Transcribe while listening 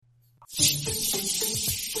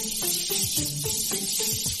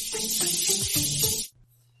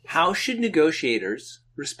How should negotiators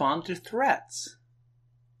respond to threats?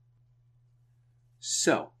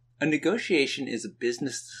 So, a negotiation is a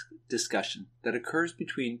business discussion that occurs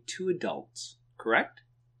between two adults, correct?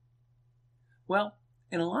 Well,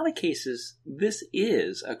 in a lot of cases, this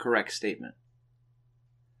is a correct statement.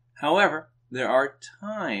 However, there are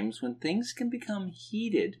times when things can become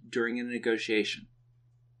heated during a negotiation.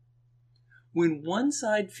 When one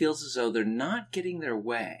side feels as though they're not getting their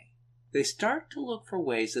way, they start to look for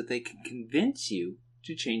ways that they can convince you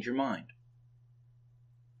to change your mind.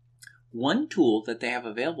 One tool that they have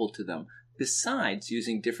available to them, besides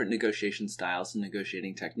using different negotiation styles and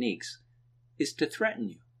negotiating techniques, is to threaten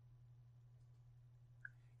you.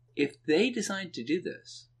 If they decide to do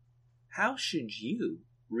this, how should you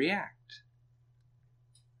react?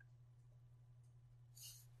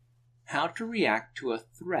 How to react to a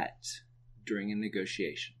threat during a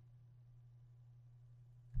negotiation.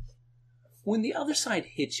 When the other side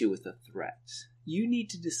hits you with a threat, you need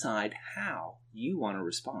to decide how you want to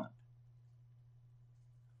respond.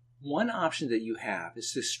 One option that you have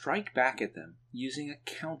is to strike back at them using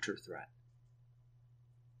a counter threat.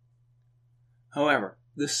 However,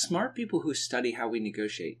 the smart people who study how we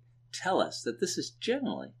negotiate tell us that this is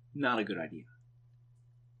generally not a good idea.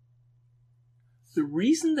 The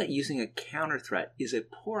reason that using a counter threat is a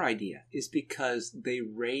poor idea is because they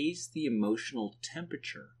raise the emotional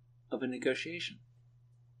temperature of a negotiation.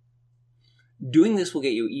 Doing this will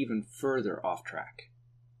get you even further off track.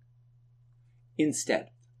 Instead,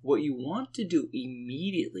 what you want to do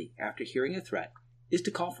immediately after hearing a threat is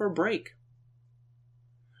to call for a break.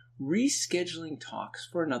 Rescheduling talks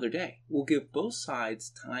for another day will give both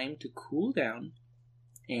sides time to cool down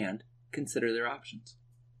and consider their options.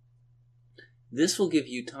 This will give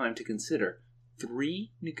you time to consider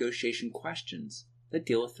 3 negotiation questions that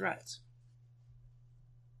deal with threats.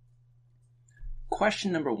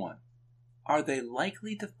 Question number 1. Are they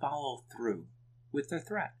likely to follow through with their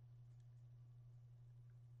threat?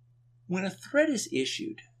 When a threat is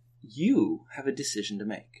issued, you have a decision to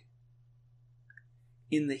make.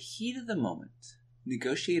 In the heat of the moment,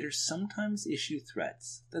 negotiators sometimes issue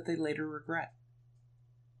threats that they later regret.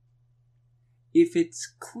 If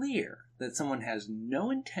it's clear that someone has no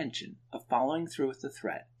intention of following through with the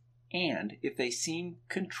threat, and if they seem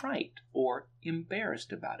contrite or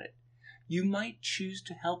embarrassed about it, you might choose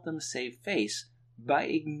to help them save face by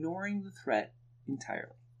ignoring the threat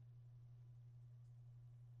entirely.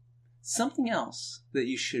 Something else that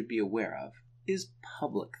you should be aware of is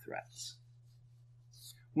public threats.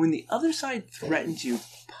 When the other side threatens you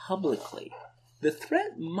publicly, the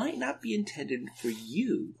threat might not be intended for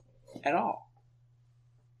you at all.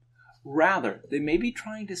 Rather, they may be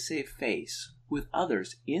trying to save face with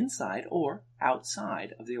others inside or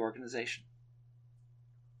outside of the organization.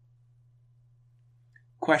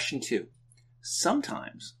 Question 2.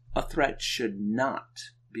 Sometimes a threat should not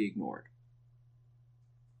be ignored.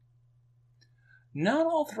 Not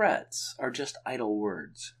all threats are just idle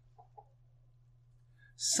words.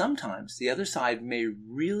 Sometimes the other side may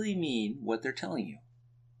really mean what they're telling you.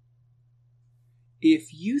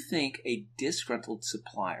 If you think a disgruntled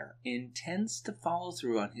supplier intends to follow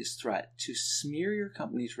through on his threat to smear your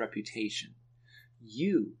company's reputation,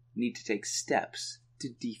 you need to take steps to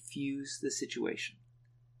defuse the situation.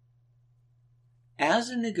 As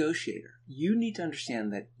a negotiator, you need to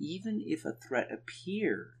understand that even if a threat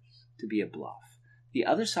appears to be a bluff, the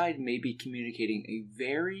other side may be communicating a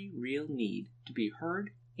very real need to be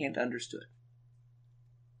heard and understood.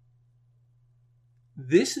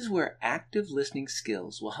 This is where active listening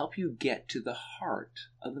skills will help you get to the heart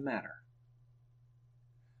of the matter.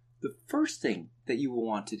 The first thing that you will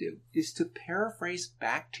want to do is to paraphrase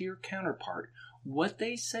back to your counterpart what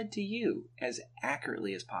they said to you as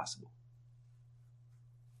accurately as possible.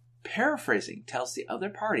 Paraphrasing tells the other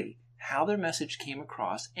party how their message came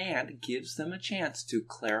across and gives them a chance to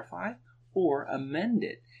clarify or amend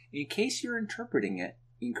it in case you're interpreting it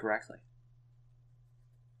incorrectly.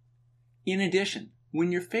 In addition, when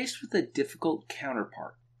you're faced with a difficult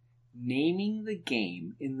counterpart, naming the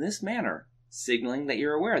game in this manner, signaling that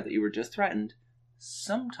you're aware that you were just threatened,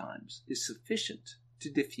 sometimes is sufficient to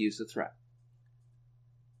diffuse the threat.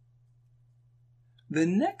 The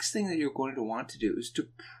next thing that you're going to want to do is to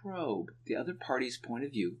probe the other party's point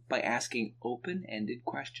of view by asking open-ended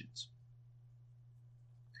questions.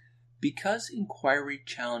 Because inquiry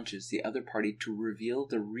challenges the other party to reveal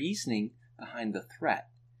the reasoning behind the threat,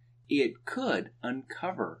 it could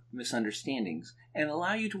uncover misunderstandings and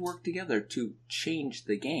allow you to work together to change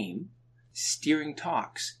the game, steering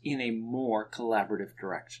talks in a more collaborative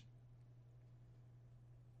direction.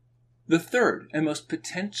 The third and most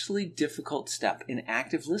potentially difficult step in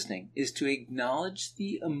active listening is to acknowledge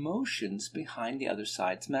the emotions behind the other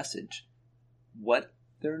side's message, what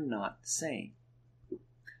they're not saying.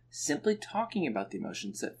 Simply talking about the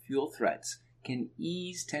emotions that fuel threats can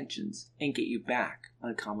ease tensions and get you back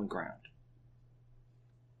on common ground.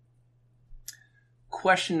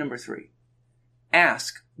 Question number 3.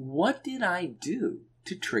 Ask, what did I do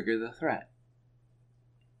to trigger the threat?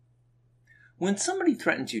 When somebody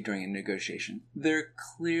threatens you during a negotiation, they're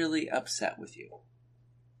clearly upset with you.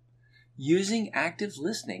 Using active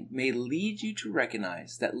listening may lead you to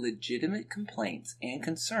recognize that legitimate complaints and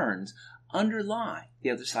concerns underlie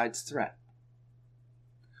the other side's threat.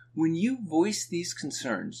 When you voice these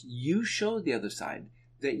concerns, you show the other side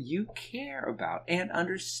that you care about and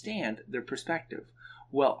understand their perspective,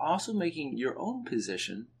 while also making your own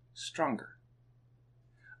position stronger.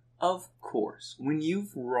 Of course, when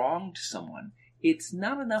you've wronged someone, it's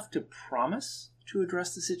not enough to promise to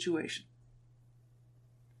address the situation.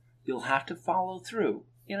 You'll have to follow through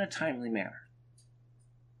in a timely manner.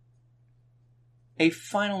 A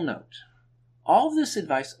final note. All this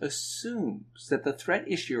advice assumes that the threat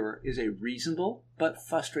issuer is a reasonable but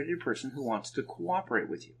frustrated person who wants to cooperate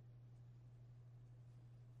with you.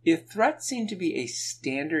 If threats seem to be a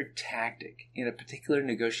standard tactic in a particular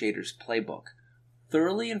negotiator's playbook,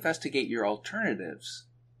 thoroughly investigate your alternatives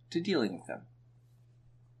to dealing with them.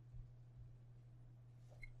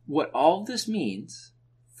 What all this means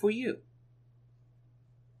for you.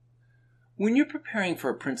 When you're preparing for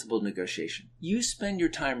a principled negotiation, you spend your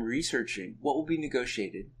time researching what will be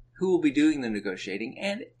negotiated, who will be doing the negotiating,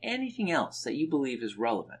 and anything else that you believe is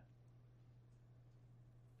relevant.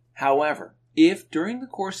 However, if during the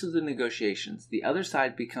course of the negotiations the other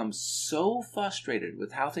side becomes so frustrated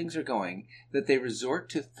with how things are going that they resort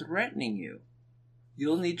to threatening you,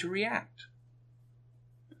 you'll need to react.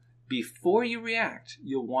 Before you react,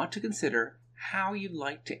 you'll want to consider how you'd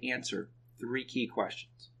like to answer 3 key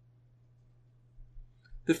questions.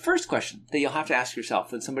 The first question that you'll have to ask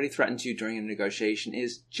yourself when somebody threatens you during a negotiation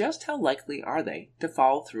is, just how likely are they to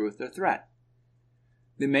follow through with their threat?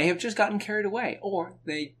 They may have just gotten carried away, or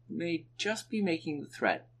they may just be making the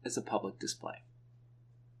threat as a public display.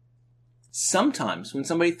 Sometimes when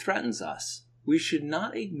somebody threatens us, we should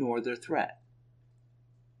not ignore their threat.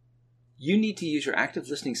 You need to use your active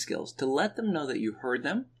listening skills to let them know that you heard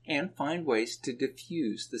them and find ways to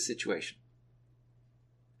diffuse the situation.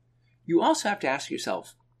 You also have to ask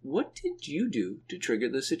yourself, what did you do to trigger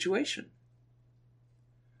the situation?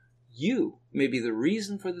 You may be the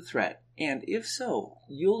reason for the threat, and if so,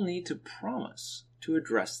 you'll need to promise to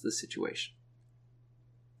address the situation.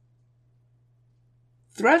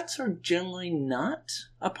 Threats are generally not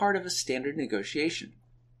a part of a standard negotiation.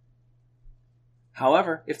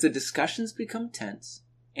 However, if the discussions become tense,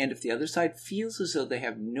 and if the other side feels as though they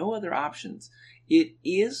have no other options, it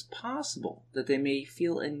is possible that they may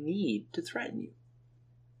feel a need to threaten you.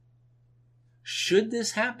 Should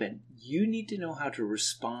this happen, you need to know how to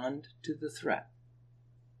respond to the threat.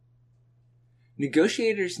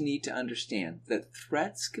 Negotiators need to understand that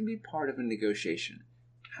threats can be part of a negotiation.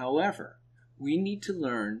 However, we need to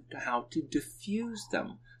learn how to diffuse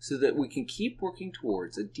them so that we can keep working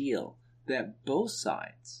towards a deal that both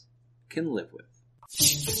sides can live with.